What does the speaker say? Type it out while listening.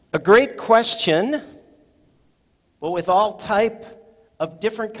A great question, but with all type of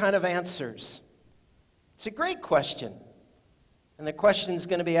different kind of answers. It's a great question. And the question is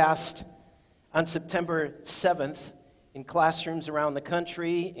going to be asked on September 7th in classrooms around the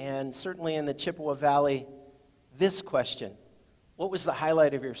country and certainly in the Chippewa Valley. This question: what was the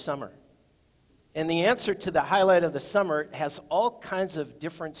highlight of your summer? And the answer to the highlight of the summer has all kinds of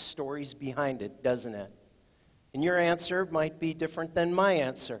different stories behind it, doesn't it? And your answer might be different than my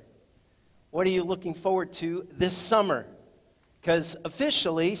answer. What are you looking forward to this summer? Because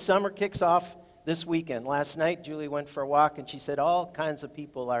officially, summer kicks off this weekend. Last night, Julie went for a walk, and she said all kinds of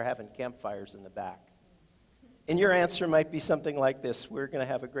people are having campfires in the back. And your answer might be something like this: we're going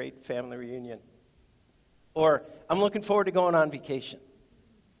to have a great family reunion. Or, I'm looking forward to going on vacation.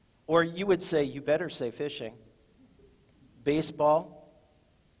 Or you would say, you better say fishing, baseball,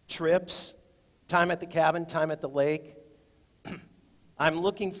 trips, time at the cabin, time at the lake. I'm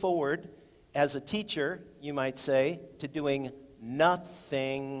looking forward, as a teacher, you might say, to doing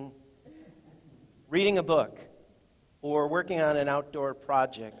nothing, reading a book, or working on an outdoor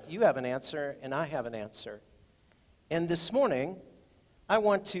project. You have an answer, and I have an answer. And this morning, I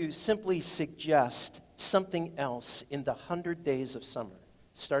want to simply suggest something else in the 100 days of summer.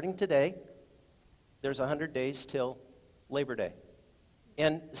 Starting today, there's 100 days till Labor Day.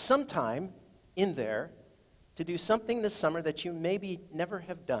 And sometime in there, to do something this summer that you maybe never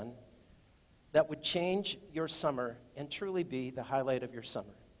have done that would change your summer and truly be the highlight of your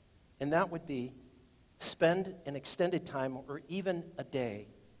summer. And that would be spend an extended time or even a day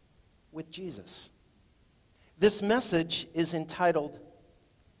with Jesus. This message is entitled,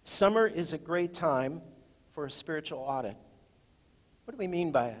 Summer is a Great Time for a Spiritual Audit. What do we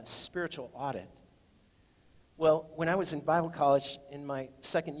mean by a spiritual audit? Well, when I was in Bible college in my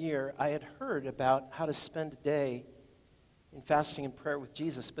second year, I had heard about how to spend a day in fasting and prayer with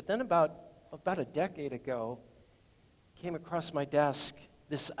Jesus. But then about a decade ago, came across my desk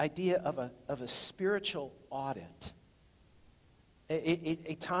this idea of a spiritual audit.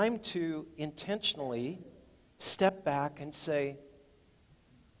 A time to intentionally step back and say,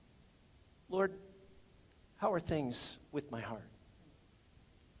 Lord, how are things with my heart?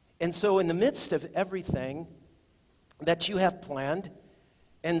 And so in the midst of everything that you have planned,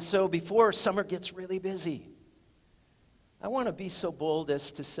 and so before summer gets really busy, I want to be so bold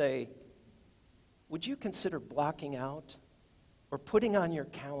as to say, would you consider blocking out or putting on your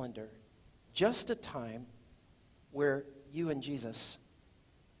calendar just a time where you and Jesus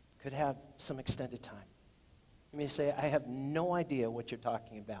could have some extended time? You may say, I have no idea what you're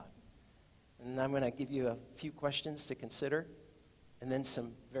talking about. And I'm going to give you a few questions to consider, and then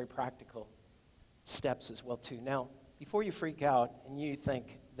some very practical steps as well, too. Now, before you freak out and you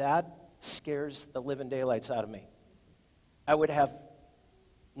think, that scares the living daylights out of me, I would have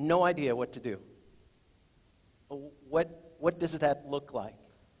no idea what to do. What does that look like?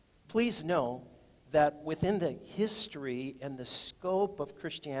 Please know that within the history and the scope of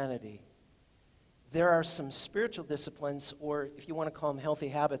Christianity, there are some spiritual disciplines, or if you want to call them healthy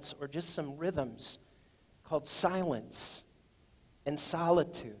habits, or just some rhythms called silence and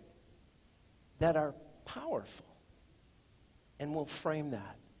solitude that are powerful and will frame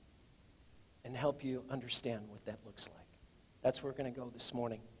that and help you understand what that looks like. That's where we're going to go this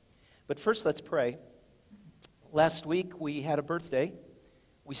morning. But first, let's pray. Last week, we had a birthday.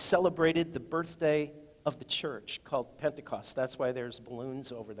 We celebrated the birthday of the church called Pentecost. That's why there's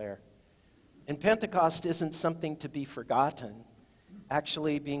balloons over there. And Pentecost isn't something to be forgotten.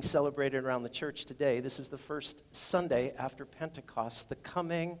 Actually being celebrated around the church today. This is the first Sunday after Pentecost, the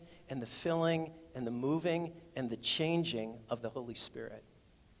coming and the filling and the moving and the changing of the Holy Spirit.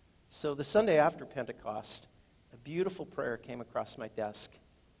 So the Sunday after Pentecost, a beautiful prayer came across my desk,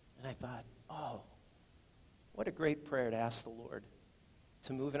 and I thought, oh, what a great prayer to ask the Lord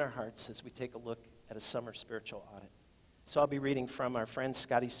to move in our hearts as we take a look at a summer spiritual audit. So I'll be reading from our friend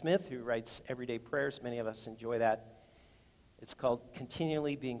Scotty Smith, who writes everyday prayers. Many of us enjoy that. It's called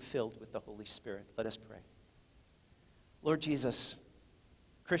Continually Being Filled with the Holy Spirit. Let us pray. Lord Jesus,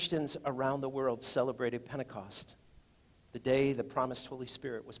 Christians around the world celebrated Pentecost, the day the promised Holy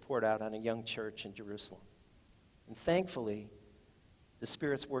Spirit was poured out on a young church in Jerusalem. And thankfully, the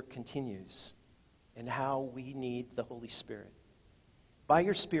Spirit's work continues in how we need the Holy Spirit. By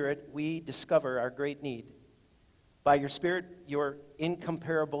your Spirit, we discover our great need. By your Spirit, your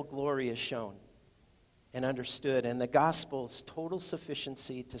incomparable glory is shown and understood, and the gospel's total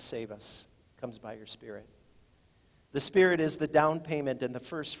sufficiency to save us comes by your Spirit. The Spirit is the down payment and the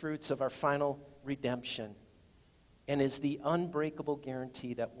first fruits of our final redemption, and is the unbreakable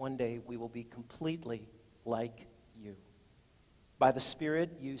guarantee that one day we will be completely like you. By the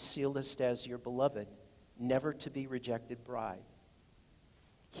Spirit, you sealed us as your beloved, never to be rejected bride.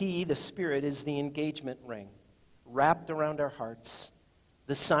 He, the Spirit, is the engagement ring wrapped around our hearts,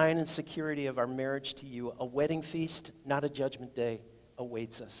 the sign and security of our marriage to you. A wedding feast, not a judgment day,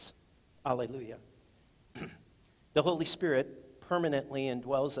 awaits us. Alleluia. The Holy Spirit permanently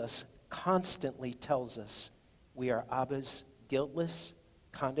indwells us, constantly tells us we are Abba's guiltless,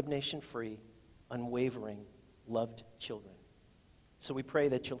 condemnation-free, unwavering, loved children. So we pray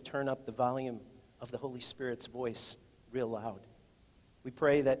that you'll turn up the volume of the Holy Spirit's voice real loud. We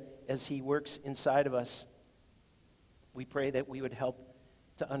pray that as he works inside of us, we pray that we would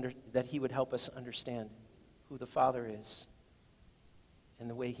that he would help us understand who the Father is and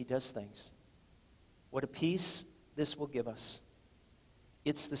the way he does things. What a peace this will give us.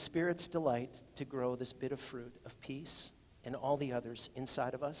 It's the Spirit's delight to grow this bit of fruit of peace and all the others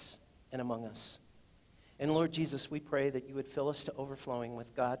inside of us and among us. And Lord Jesus, we pray that you would fill us to overflowing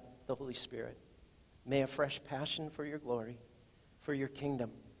with God, the Holy Spirit. May a fresh passion for your glory, for your kingdom,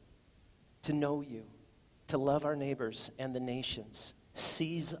 to know you, to love our neighbors and the nations,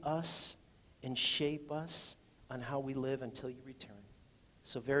 seize us and shape us on how we live until you return.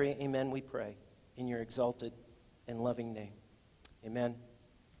 So very amen we pray in your exalted and loving name. Amen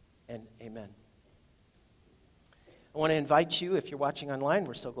and amen. I want to invite you, if you're watching online,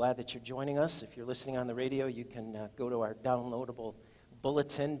 we're so glad that you're joining us. If you're listening on the radio, you can go to our downloadable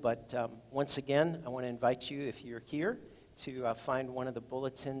bulletin. But once again, I want to invite you, if you're here, to find one of the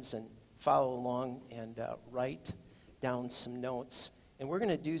bulletins and follow along and write down some notes. And we're going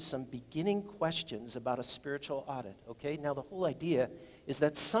to do some beginning questions about a spiritual audit, okay? Now, the whole idea is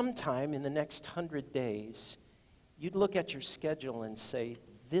that sometime in the next 100 days, you'd look at your schedule and say,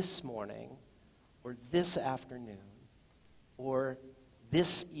 this morning, or this afternoon, or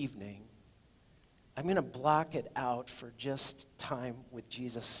this evening, I'm going to block it out for just time with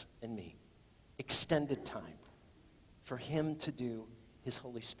Jesus and me. Extended time for him to do his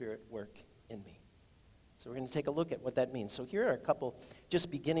Holy Spirit work in me. So we're going to take a look at what that means. So here are a couple just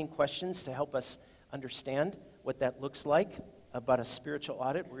beginning questions to help us understand what that looks like about a spiritual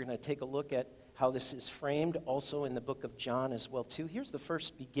audit. We're going to take a look at how this is framed also in the book of John as well too. Here's the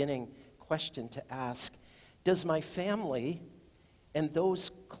first beginning question to ask. Does my family and those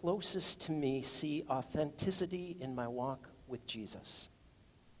closest to me see authenticity in my walk with Jesus?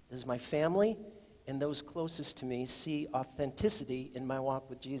 Does my family and those closest to me see authenticity in my walk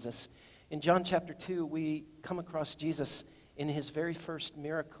with Jesus? In John chapter 2, we come across Jesus in his very first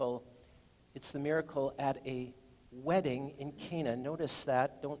miracle. It's the miracle at a wedding in Cana. Notice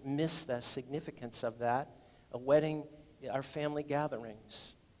that. Don't miss the significance of that. A wedding, our family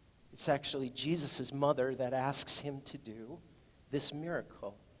gatherings. It's actually Jesus' mother that asks him to do this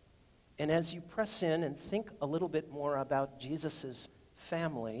miracle. And as you press in and think a little bit more about Jesus'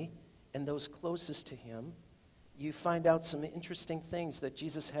 family and those closest to him, you find out some interesting things, that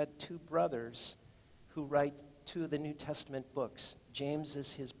Jesus had two brothers who write two of the New Testament books. James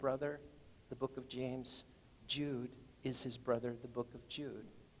is his brother, the book of James. Jude is his brother, the book of Jude.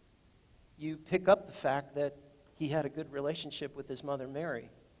 You pick up the fact that he had a good relationship with his mother Mary.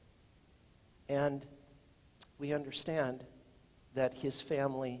 And we understand that his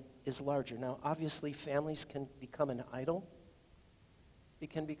family is larger. Now, obviously, families can become an idol. It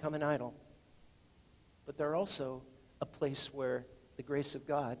can become an idol. But they're also a place where the grace of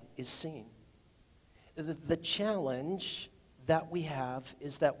God is seen. The challenge that we have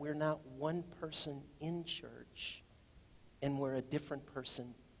is that we're not one person in church and we're a different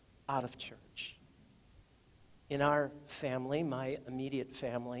person out of church. In our family, my immediate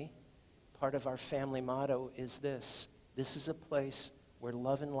family, part of our family motto is this: this is a place where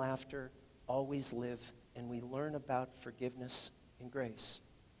love and laughter always live, and we learn about forgiveness and grace.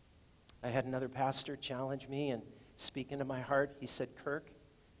 I had another pastor challenge me and speak into my heart. He said, Kirk,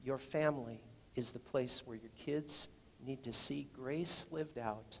 your family is the place where your kids need to see grace lived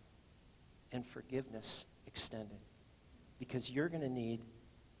out and forgiveness extended, because you're going to need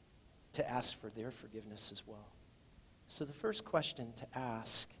to ask for their forgiveness as well. So the first question to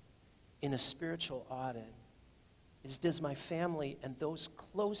ask in a spiritual audit is, does my family and those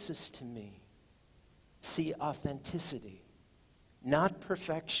closest to me see authenticity, not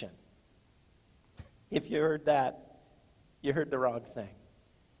perfection? If you heard that, you heard the wrong thing.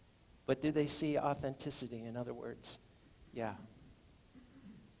 But do they see authenticity? In other words, yeah,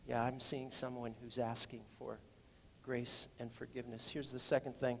 I'm seeing someone who's asking for grace and forgiveness. Here's the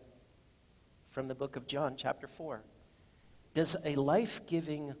second thing from the book of John, chapter 4. Does a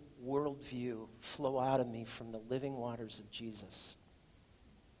life-giving worldview flow out of me from the living waters of Jesus?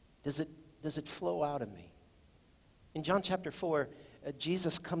 Does it flow out of me? In John chapter 4,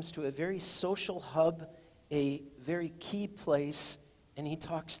 Jesus comes to a very social hub, a very key place, and he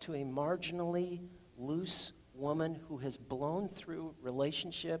talks to a marginally loose woman who has blown through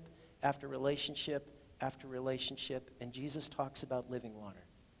relationship after relationship after relationship, and Jesus talks about living water.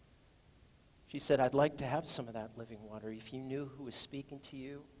 She said, I'd like to have some of that living water. If you knew who was speaking to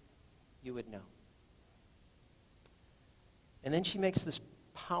you, you would know. And then she makes this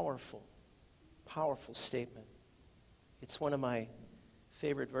powerful, powerful statement. It's one of my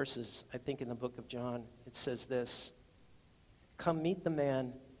favorite verses, I think, in the book of John. It says this, "Come meet the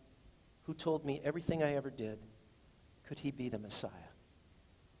man who told me everything I ever did. Could he be the Messiah?"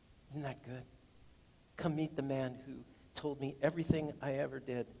 Isn't that good? Come meet the man who told me everything I ever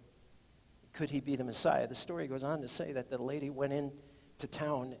did. Could he be the Messiah? The story goes on to say that the lady went into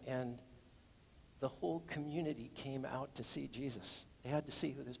town and the whole community came out to see Jesus. They had to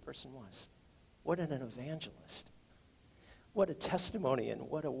see who this person was. What an evangelist. What a testimony and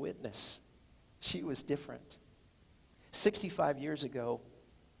what a witness. She was different. 65 years ago,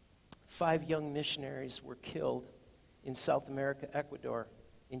 5 young missionaries were killed in South America, Ecuador,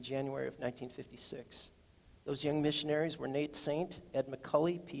 in January of 1956. Those young missionaries were Nate Saint, Ed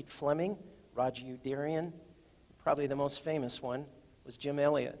McCully, Pete Fleming, Roger Udarian. Probably the most famous one was Jim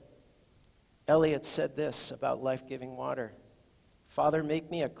Elliot. Elliot said this about life-giving water: "Father,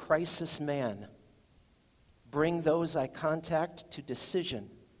 make me a crisis man. Bring those I contact to decision.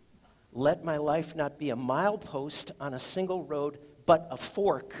 Let my life not be a milepost on a single road, but a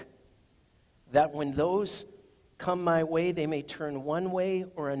fork, that when those come my way, they may turn one way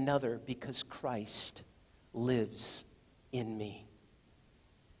or another, because Christ lives in me."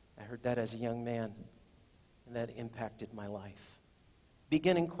 I heard that as a young man, and that impacted my life.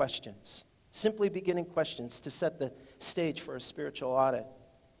 Beginning questions. Simply beginning questions to set the stage for a spiritual audit.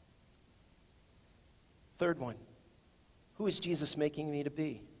 Third one, who is Jesus making me to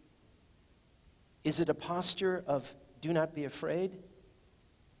be? Is it a posture of do not be afraid?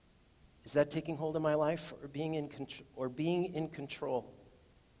 Is that taking hold of my life, or being in control?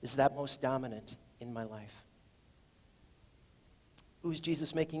 Is that most dominant in my life? Who is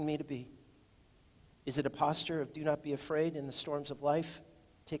Jesus making me to be? Is it a posture of do not be afraid in the storms of life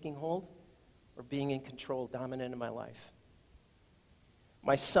taking hold, or being in control, dominant in my life?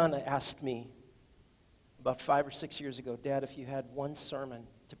 My son asked me about 5 or 6 years ago, "Dad, if you had one sermon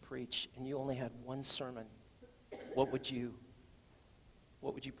to preach and you only had one sermon, what would you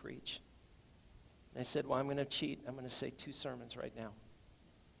preach?" And I said, "Well, I'm going to cheat. I'm going to say 2 sermons right now."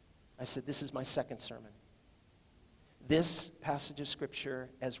 I said, "This is my second sermon." This passage of Scripture,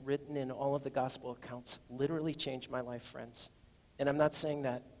 as written in all of the gospel accounts, literally changed my life, friends. And I'm not saying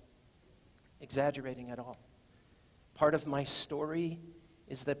that exaggerating at all. Part of my story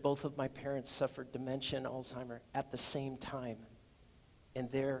is that both of my parents suffered dementia and Alzheimer at the same time.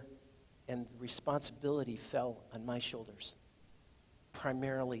 And responsibility fell on my shoulders,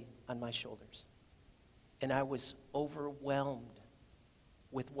 primarily on my shoulders. And I was overwhelmed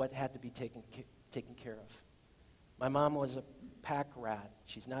with what had to be taken care of. My mom was a pack rat.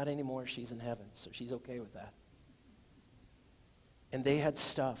 She's not anymore. She's in heaven, so she's okay with that. And they had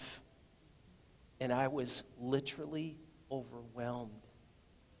stuff. And I was literally overwhelmed,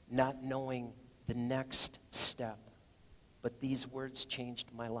 not knowing the next step. But these words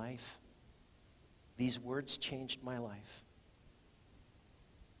changed my life. These words changed my life.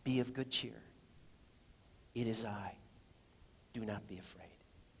 Be of good cheer. It is I. Do not be afraid.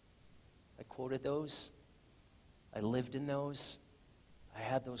 I quoted those. I lived in those. I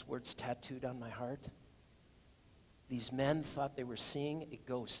had those words tattooed on my heart. These men thought they were seeing a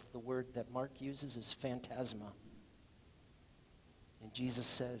ghost. The word that Mark uses is phantasma. And Jesus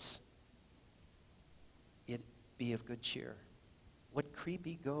says, be of good cheer. What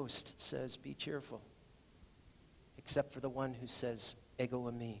creepy ghost says, be cheerful? Except for the one who says,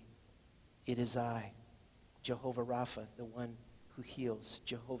 ego eimi. It is I, Jehovah Rapha, the one who heals,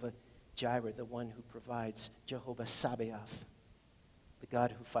 Jehovah Jireh, the one who provides, Jehovah Sabaoth, the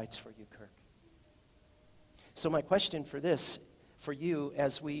God who fights for you, Kirk. So my question for you,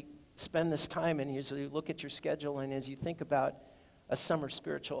 as we spend this time and as you look at your schedule and as you think about a summer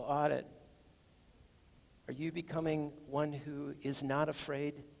spiritual audit, are you becoming one who is not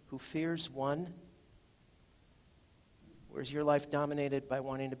afraid, who fears one? Or is your life dominated by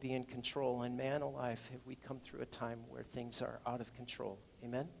wanting to be in control? And man alive, have we come through a time where things are out of control?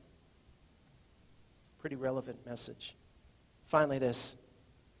 Amen? Pretty relevant message. Finally, this.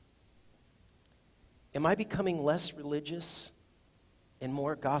 Am I becoming less religious and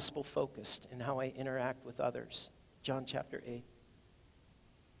more gospel-focused in how I interact with others? John chapter 8.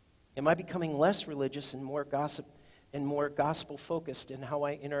 Am I becoming less religious and more and more gospel-focused in how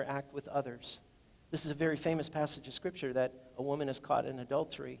I interact with others. This is a very famous passage of Scripture that a woman is caught in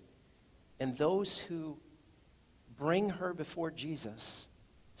adultery, and those who bring her before Jesus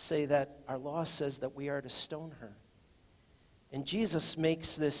say that our law says that we are to stone her. And Jesus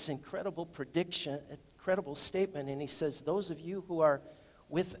makes this incredible prediction, incredible statement, and he says, those of you who are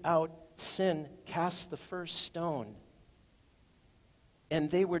without sin, cast the first stone. And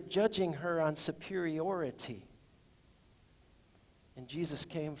they were judging her on superiority. And Jesus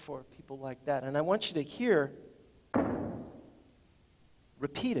came for people like that. And I want you to hear,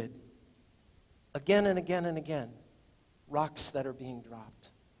 repeated, again and again and again, rocks that are being dropped.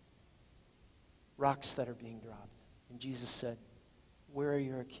 Rocks that are being dropped. And Jesus said, where are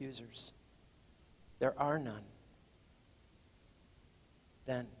your accusers? There are none.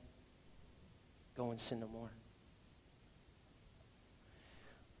 Then, go and sin no more.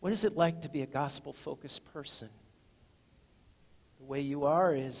 What is it like to be a gospel-focused person? The way you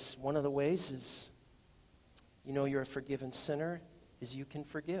are is, one of the ways is, you know you're a forgiven sinner, is you can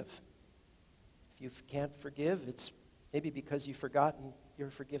forgive. If you can't forgive, it's maybe because you've forgotten you're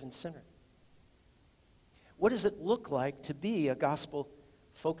a forgiven sinner. What does it look like to be a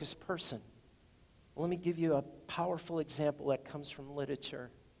gospel-focused person? Well, let me give you a powerful example that comes from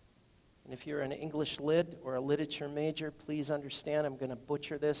literature. And if you're an English lit or a literature major, please understand I'm going to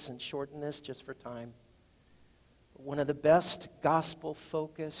butcher this and shorten this just for time. One of the best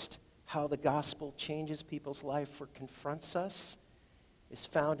gospel-focused, how the gospel changes people's life or confronts us, is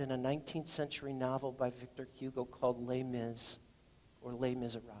found in a 19th century novel by Victor Hugo called Les Mis, or Les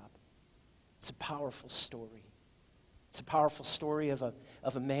Miserables. It's a powerful story. It's a powerful story of a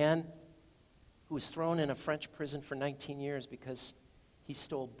man who was thrown in a French prison for 19 years because he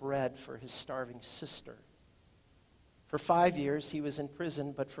stole bread for his starving sister. For 5 years he was in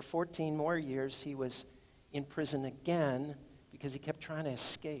prison, but for 14 more years he was in prison again because he kept trying to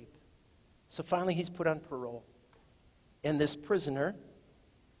escape. So finally he's put on parole. And this prisoner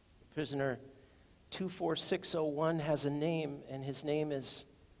 24601, has a name, and his name is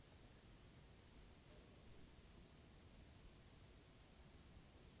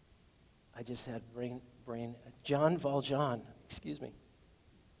I just had brain Jean Valjean, excuse me.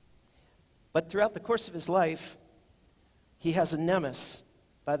 But throughout the course of his life, he has a nemesis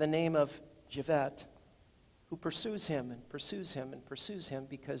by the name of Javert, who pursues him and pursues him and pursues him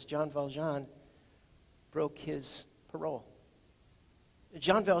because Jean Valjean broke his parole.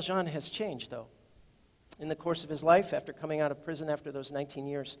 Jean Valjean has changed, though. In the course of his life, after coming out of prison after those 19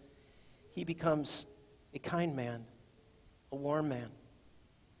 years, he becomes a kind man, a warm man.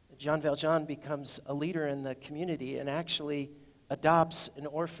 Jean Valjean becomes a leader in the community and actually adopts an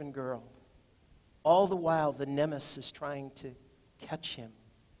orphan girl. All the while, the nemesis is trying to catch him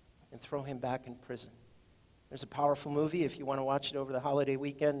and throw him back in prison. There's a powerful movie, if you want to watch it over the holiday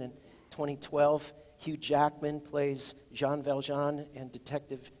weekend, in 2012. Hugh Jackman plays Jean Valjean, and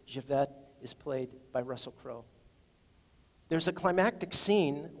Detective Javert is played by Russell Crowe. There's a climactic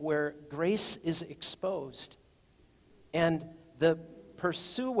scene where Grace is exposed, and the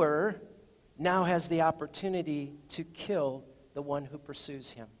pursuer now has the opportunity to kill the one who pursues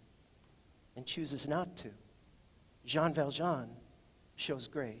him and chooses not to. Jean Valjean shows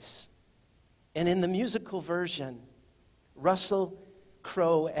grace. And in the musical version, Russell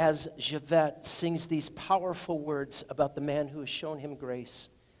Crowe as Javert sings these powerful words about the man who has shown him grace.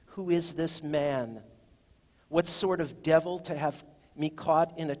 Who is this man? What sort of devil to have me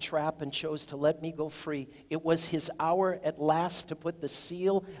caught in a trap and chose to let me go free? It was his hour at last to put the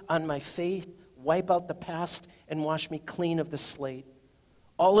seal on my faith, wipe out the past, and wash me clean of the slate.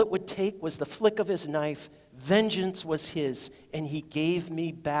 All it would take was the flick of his knife. Vengeance was his, and he gave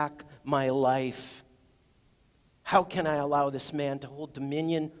me back my life. How can I allow this man to hold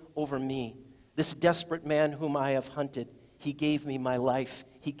dominion over me? This desperate man whom I have hunted. He gave me my life.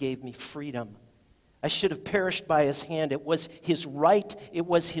 He gave me freedom. I should have perished by his hand. It was his right. It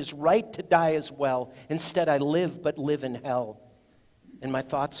was his right to die as well. Instead, I live, but live in hell. And my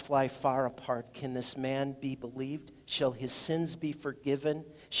thoughts fly far apart. Can this man be believed? Shall his sins be forgiven?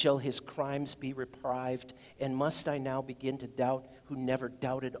 Shall his crimes be reprived? And must I now begin to doubt who never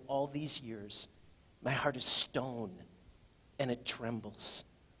doubted all these years? My heart is stone, and it trembles.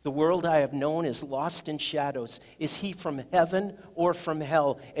 The world I have known is lost in shadows. Is he from heaven or from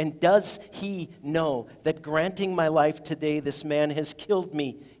hell? And does he know that granting my life today, this man has killed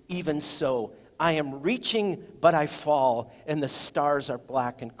me? Even so, I am reaching, but I fall, and the stars are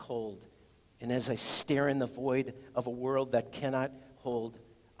black and cold. And as I stare in the void of a world that cannot hold,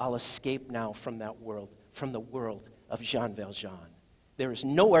 I'll escape now from that world, from the world of Jean Valjean. There is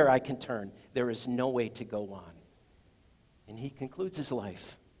nowhere I can turn. There is no way to go on. And he concludes his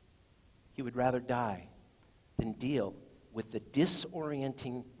life. He would rather die than deal with the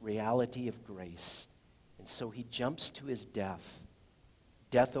disorienting reality of grace. And so he jumps to his death.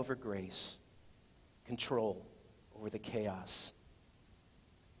 Death over grace. Control over the chaos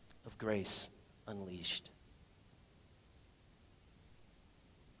of grace unleashed.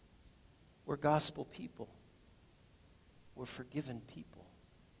 We're gospel people. We're forgiven people.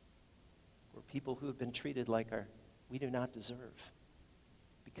 We're people who have been treated like we do not deserve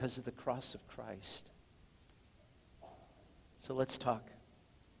because of the cross of Christ. So let's talk.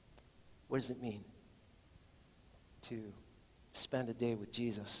 What does it mean to spend a day with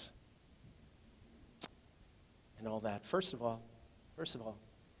Jesus and all that? First of all,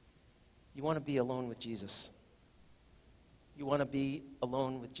 you want to be alone with Jesus. You want to be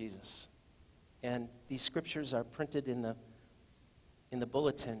alone with Jesus. And these scriptures are printed in the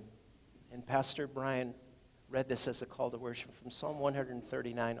bulletin. And Pastor Brian read this as a call to worship from Psalm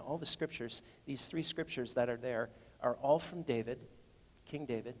 139. All the scriptures, these three scriptures that are there, are all from David, King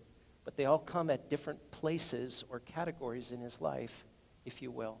David, but they all come at different places or categories in his life, if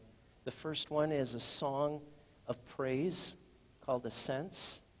you will. The first one is a song of praise called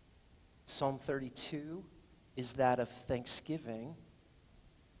Ascents. Psalm 32 is that of thanksgiving.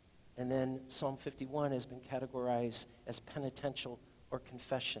 And then Psalm 51 has been categorized as penitential or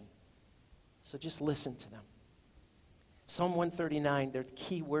confession. So just listen to them. Psalm 139, the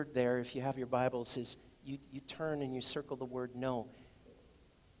key word there, if you have your Bibles, is you turn and you circle the word know.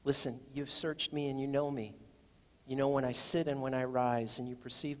 Listen, you've searched me and you know me. You know when I sit and when I rise, and you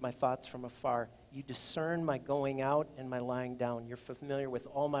perceive my thoughts from afar. You discern my going out and my lying down. You're familiar with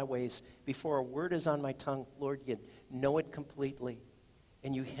all my ways. Before a word is on my tongue, Lord, you know it completely.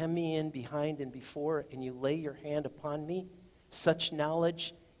 And you hem me in behind and before, and you lay your hand upon me. Such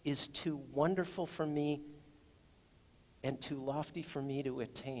knowledge is too wonderful for me and too lofty for me to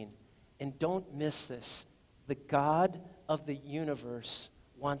attain. And don't miss this. The God of the universe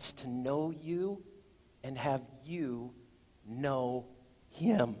wants to know you and have you know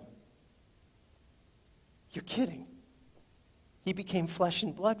him. You're kidding. He became flesh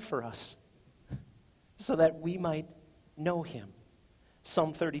and blood for us so that we might know him.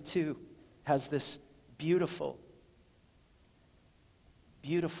 Psalm 32 has this beautiful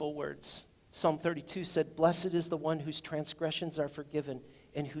words. Psalm 32 said, "Blessed is the one whose transgressions are forgiven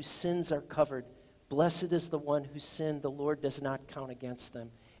and whose sins are covered. Blessed is the one whose sin the Lord does not count against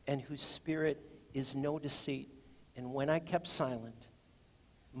them, and whose spirit is no deceit. And when I kept silent,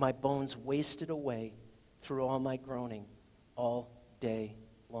 my bones wasted away through all my groaning all day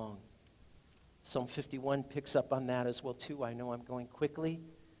long." Psalm 51 picks up on that as well too. I know I'm going quickly.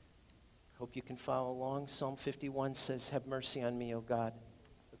 Hope you can follow along. Psalm 51 says, "Have mercy on me, O God,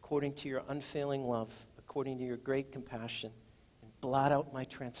 according to your unfailing love, according to your great compassion, and blot out my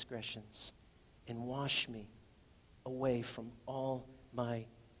transgressions, and wash me away from all my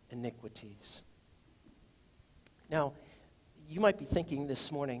iniquities." Now, you might be thinking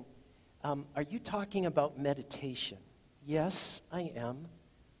this morning, are you talking about meditation? Yes, I am,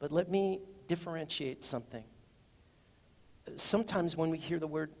 but let me differentiate something. Sometimes when we hear the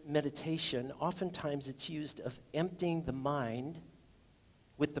word meditation, oftentimes it's used of emptying the mind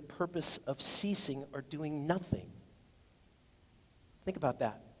with the purpose of ceasing or doing nothing. Think about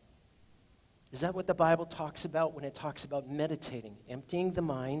that. Is that what the Bible talks about when it talks about meditating? Emptying the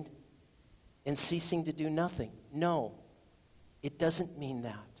mind and ceasing to do nothing? No, it doesn't mean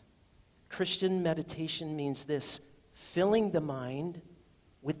that. Christian meditation means this: filling the mind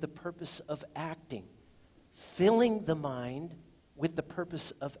with the purpose of acting. Filling the mind with the purpose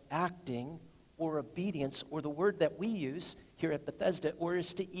of acting or obedience, or the word that we use here at Bethesda, or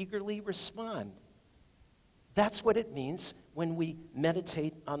is to eagerly respond. That's what it means when we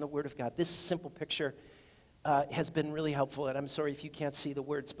meditate on the Word of God. This simple picture has been really helpful, and I'm sorry if you can't see the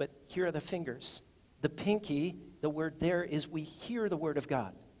words, but here are the fingers. The pinky, the word there is we hear the Word of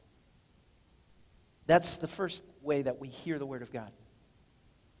God. That's the first way that we hear the Word of God.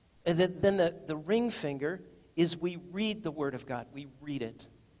 And then the ring finger is we read the Word of God. We read it.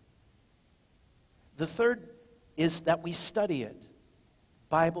 The third is that we study it.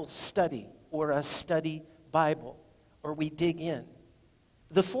 Bible study, or a study Bible, or we dig in.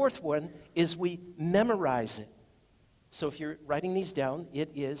 The fourth one is we memorize it. So if you're writing these down,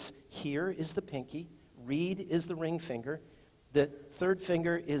 it is here is the pinky, read is the ring finger, the third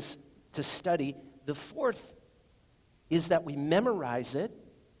finger is to study, the fourth is that we memorize it,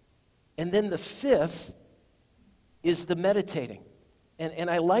 and then the fifth is the meditating.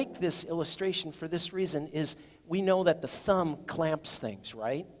 And I like this illustration for this reason, is we know that the thumb clamps things,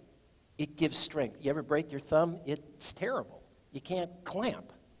 right? It gives strength. You ever break your thumb? It's terrible. You can't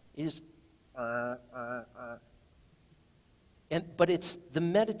clamp. You just, but it's the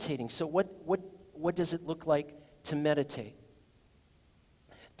meditating. So what does it look like to meditate?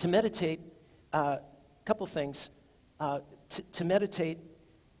 To meditate, a couple things. To meditate,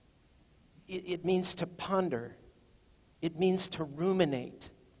 it means to ponder. It means to ruminate,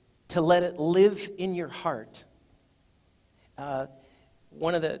 to let it live in your heart.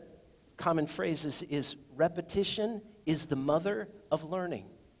 One of the common phrases is repetition is the mother of learning.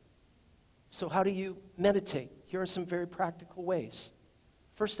 So how do you meditate? Here are some very practical ways.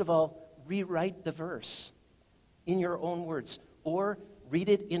 First of all, rewrite the verse in your own words, or read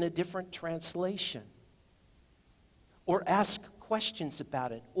it in a different translation, or ask questions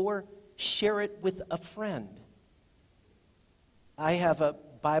about it, or share it with a friend. I have a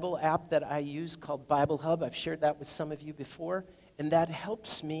Bible app that I use called Bible Hub. I've shared that with some of you before, and that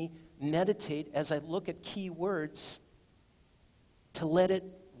helps me meditate as I look at key words, to let it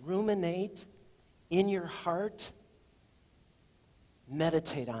ruminate in your heart.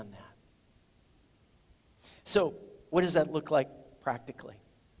 Meditate on that. So, what does that look like practically?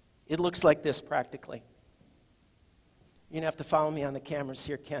 It looks like this practically. You're going to have to follow me on the cameras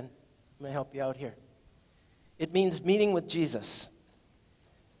here, Ken. I'm going to help you out here. It means meeting with Jesus.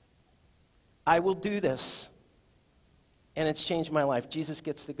 I will do this, and it's changed my life. Jesus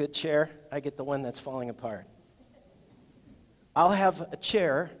gets the good chair. I get the one that's falling apart. I'll have a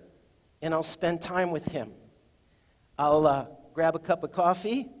chair, and I'll spend time with him. I'll grab a cup of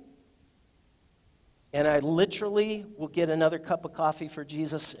coffee, and I literally will get another cup of coffee for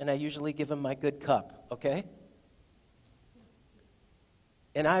Jesus, and I usually give him my good cup, okay?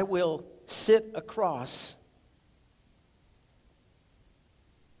 And I will sit across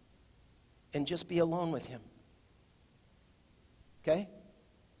and just be alone with him. Okay?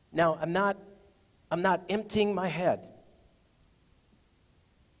 Now, I'm not emptying my head.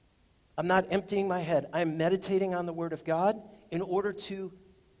 I'm not emptying my head. I'm meditating on the Word of God in order to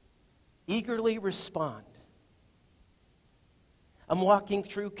eagerly respond. I'm walking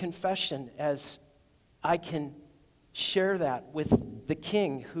through confession as I can share that with the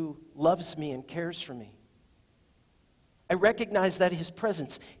King who loves me and cares for me. I recognize that his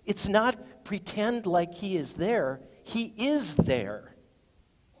presence, it's not pretend like he is there. He is there.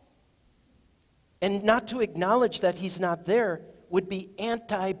 And not to acknowledge that he's not there would be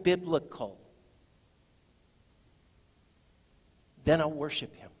anti-biblical. Then I'll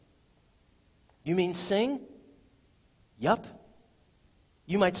worship him. You mean sing? Yup.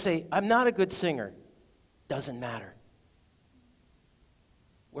 You might say, I'm not a good singer. Doesn't matter.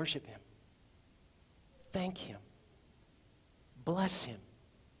 Worship him. Thank him. Bless him.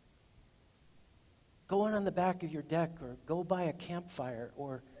 Go on the back of your deck, or go by a campfire,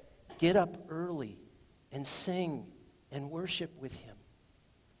 or get up early and sing and worship with him.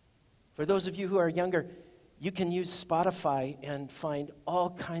 For those of you who are younger, you can use Spotify and find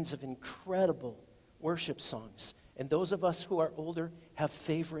all kinds of incredible worship songs. And those of us who are older have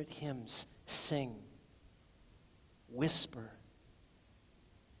favorite hymns. Sing. Whisper.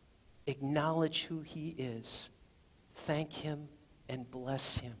 Acknowledge who he is. Thank him and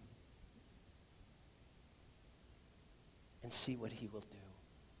bless him. And see what he will do.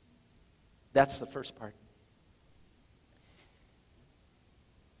 That's the first part.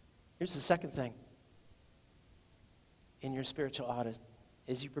 Here's the second thing. In your spiritual audit,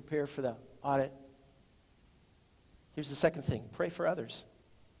 as you prepare for the audit, here's the second thing. Pray for others.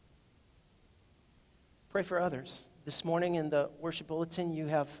 Pray for others. This morning in the worship bulletin, you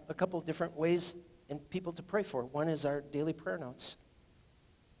have a couple of different ways and people to pray for. One is our daily prayer notes.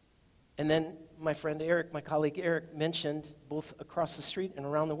 And then my friend Eric, my colleague Eric, mentioned both across the street and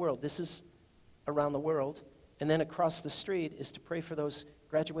around the world. This is around the world. And then across the street is to pray for those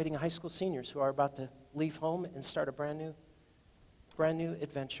graduating high school seniors who are about to leave home and start a brand new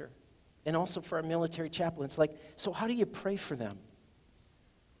adventure. And also for our military chaplains. So how do you pray for them?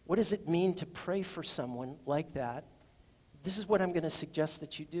 What does it mean to pray for someone like that? This is what I'm going to suggest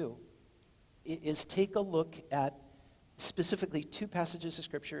that you do, is take a look at specifically two passages of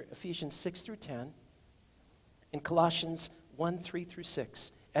Scripture, Ephesians 6 through 10 and Colossians 1, 3 through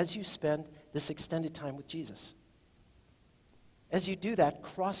 6, as you spend this extended time with Jesus. As you do that,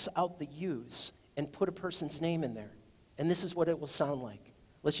 cross out the yous and put a person's name in there. And this is what it will sound like.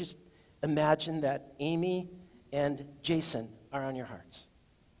 Let's just imagine that Amy and Jason are on your hearts.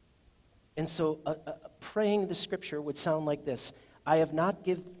 And so praying the Scripture would sound like this. I have not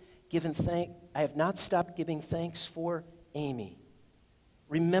stopped giving thanks for Amy.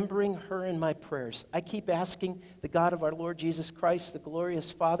 remembering her in my prayers. I keep asking the God of our Lord Jesus Christ, the glorious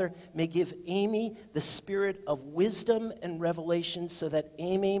Father, may give Amy the spirit of wisdom and revelation so that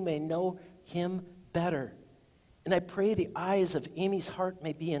Amy may know him better. And I pray the eyes of Amy's heart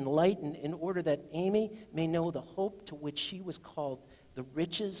may be enlightened in order that Amy may know the hope to which she was called, the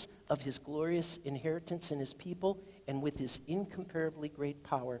riches of his glorious inheritance in his people, and with his incomparably great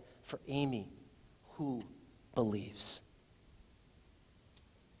power for Amy, who believes.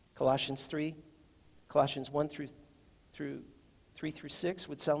 Colossians 1 through 3 through 6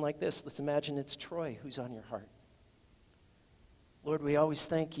 would sound like this. Let's imagine it's Troy who's on your heart. Lord, we always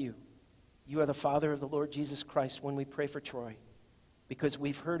thank you. You are the Father of the Lord Jesus Christ when we pray for Troy, because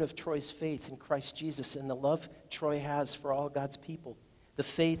we've heard of Troy's faith in Christ Jesus and the love Troy has for all God's people, the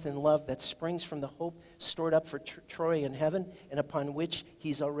faith and love that springs from the hope stored up for Troy in heaven and upon which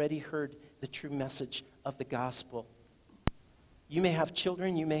he's already heard the true message of the gospel. You may have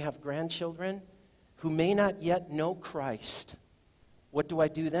children, you may have grandchildren who may not yet know Christ. What do I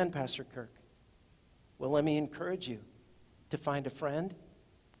do then, Pastor Kirk? Well, let me encourage you to find a friend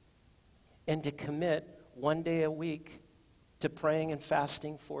and to commit one day a week to praying and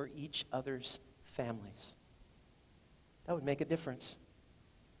fasting for each other's families. That would make a difference.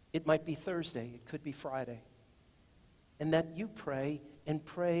 It might be Thursday, it could be Friday. And that you pray and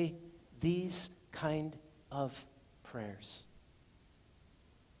pray these kind of prayers.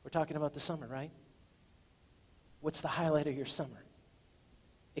 We're talking about the summer, right? What's the highlight of your summer?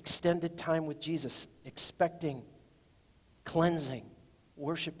 Extended time with Jesus, expecting, cleansing,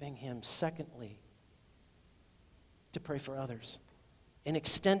 worshiping him. Secondly, to pray for others. An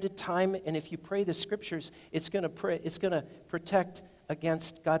extended time, and if you pray the scriptures, it's going to protect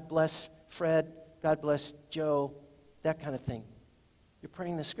against God bless Fred, God bless Joe, that kind of thing. You're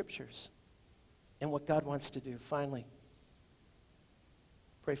praying the scriptures and what God wants to do. Finally,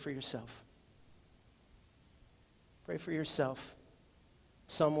 pray for yourself. Pray for yourself.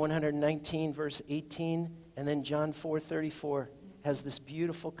 Psalm 119, verse 18, and then John 4:34 has this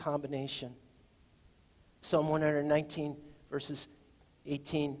beautiful combination. Psalm 119, verses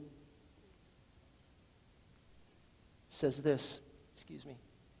 18 says this,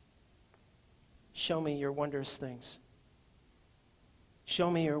 show me your wondrous things. Show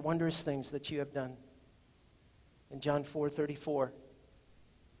me your wondrous things that you have done. In John 4:34,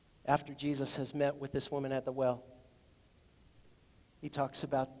 after Jesus has met with this woman at the well, he talks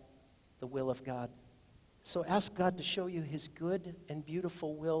about the will of God. So ask God to show you his good and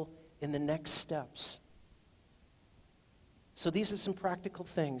beautiful will in the next steps. So these are some practical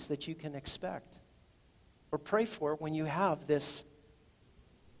things that you can expect or pray for when you have this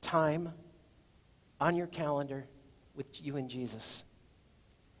time on your calendar with you and Jesus.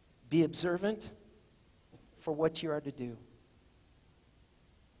 Be observant for what you are to do.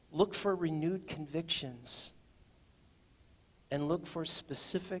 Look for renewed convictions and look for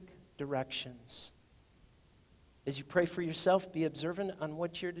specific directions. As you pray for yourself, be observant on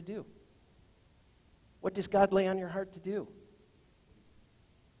what you're to do. What does God lay on your heart to do?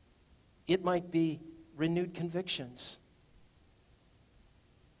 It might be renewed convictions.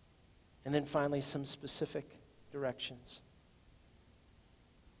 And then finally, some specific directions.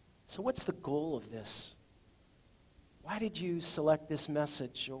 So what's the goal of this? Why did you select this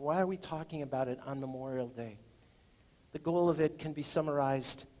message? Or why are we talking about it on Memorial Day? The goal of it can be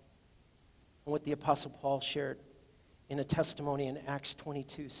summarized in what the Apostle Paul shared in a testimony in Acts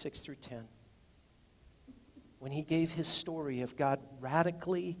 22, 6 through 10. When he gave his story of God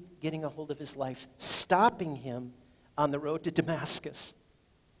radically getting a hold of his life, stopping him on the road to Damascus.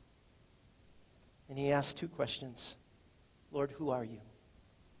 And he asked two questions. Lord, who are you?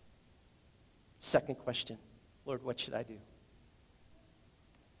 Second question, Lord, what should I do?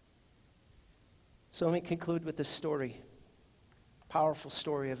 So let me conclude with this story. Powerful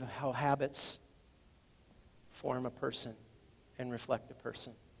story of how habits form a person and reflect a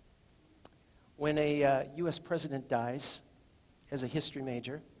person. When a U.S. president dies, as a history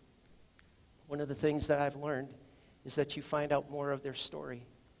major, one of the things that I've learned is that you find out more of their story.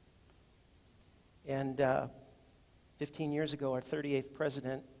 And 15 years ago, our 38th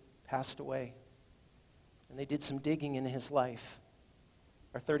president passed away. And they did some digging into his life.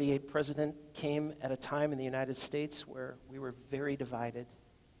 Our 38th president came at a time in the United States where we were very divided,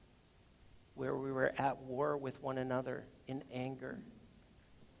 where we were at war with one another in anger.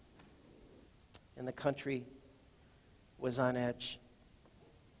 And the country was on edge.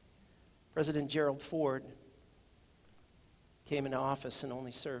 President Gerald Ford came into office and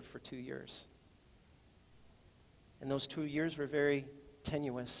only served for 2 years. And those 2 years were very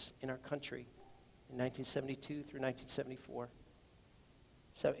tenuous in our country, in 1972 through 1974.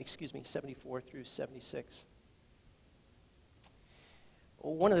 74 through 76.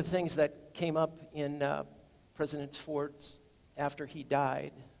 One of the things that came up in President Ford's, after he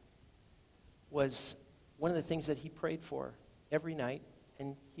died, was one of the things that he prayed for every night,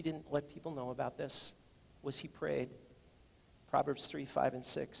 and he didn't let people know about this, was he prayed Proverbs 3, 5, and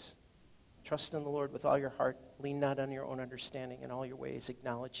 6. Trust in the Lord with all your heart. Lean not on your own understanding. In all your ways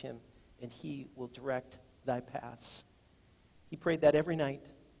acknowledge him, and he will direct thy paths. He prayed that every night,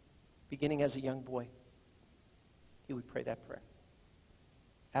 beginning as a young boy. He would pray that prayer,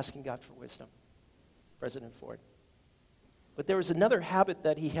 asking God for wisdom. President Ford. But there was another habit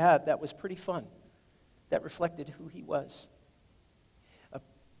that he had that was pretty fun, that reflected who he was.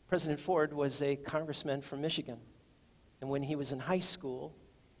 President Ford was a congressman from Michigan. And when he was in high school,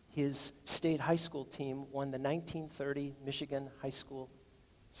 his state high school team won the 1930 Michigan High School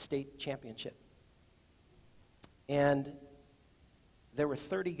State Championship. And there were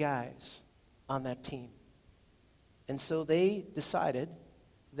 30 guys on that team. And so they decided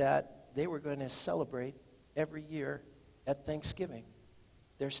that they were going to celebrate every year at Thanksgiving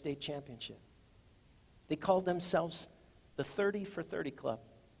their state championship. They called themselves the 30 for 30 Club.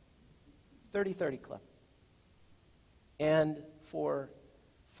 30-30 Club. And for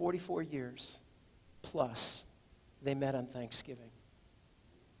 44 years plus, they met on Thanksgiving.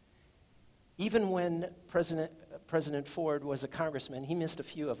 Even when President Ford was a congressman, he missed a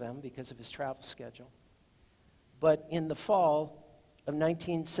few of them because of his travel schedule. But in the fall of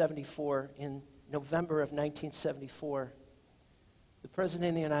 1974, in November of 1974, the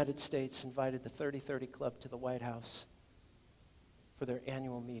President of the United States invited the 30-30 Club to the White House for their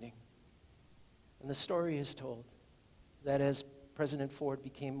annual meeting. And the story is told that as President Ford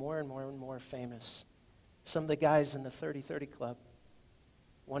became more and more and more famous, some of the guys in the 30-30 Club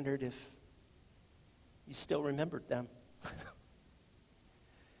wondered if he still remembered them.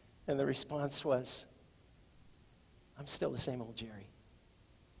 And the response was, I'm still the same old Jerry.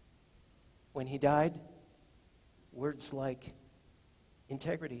 When he died, words like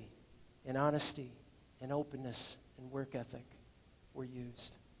integrity and honesty and openness and work ethic were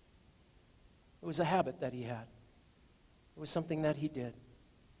used. It was a habit that he had. It was something that he did.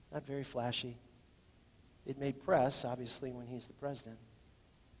 Not very flashy. It made press, obviously, when he's the president.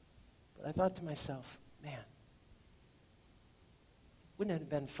 But I thought to myself, man, wouldn't it have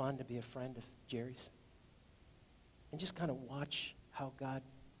been fun to be a friend of Jerry's? And just kind of watch how God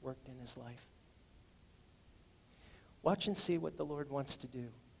worked in his life. Watch and see what the Lord wants to do.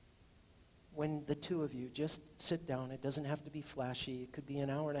 When the two of you just sit down, it doesn't have to be flashy. It could be an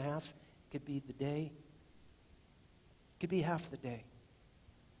hour and a half. It could be the day. It could be half the day.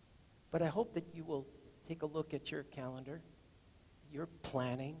 But I hope that you will take a look at your calendar, your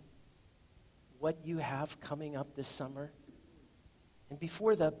planning, what you have coming up this summer. And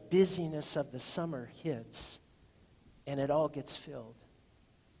before the busyness of the summer hits and it all gets filled,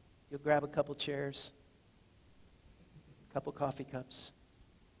 you'll grab a couple chairs, a couple coffee cups,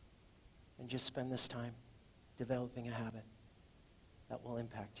 and just spend this time developing a habit that will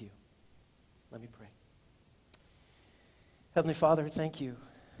impact you. Let me pray. Heavenly Father, thank you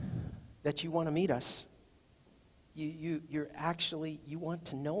that you want to meet us. You want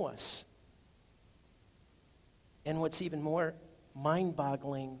to know us. And what's even more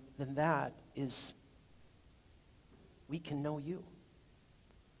mind-boggling than that is we can know you.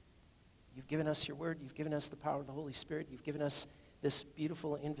 You've given us your word. You've given us the power of the Holy Spirit. You've given us this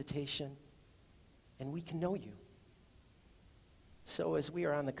beautiful invitation, and we can know you. So as we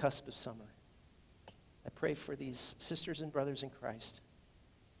are on the cusp of summer, I pray for these sisters and brothers in Christ,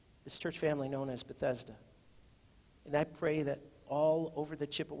 this church family known as Bethesda. And I pray that all over the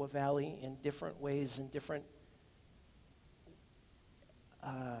Chippewa Valley in different ways and different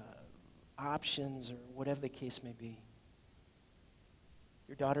options or whatever the case may be,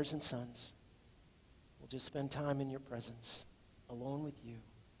 your daughters and sons will just spend time in your presence, alone with you,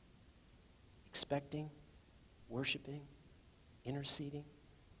 expecting, worshiping, interceding,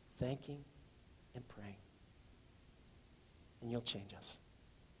 thanking, and praying. And you'll change us.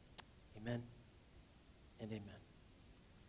 Amen and amen.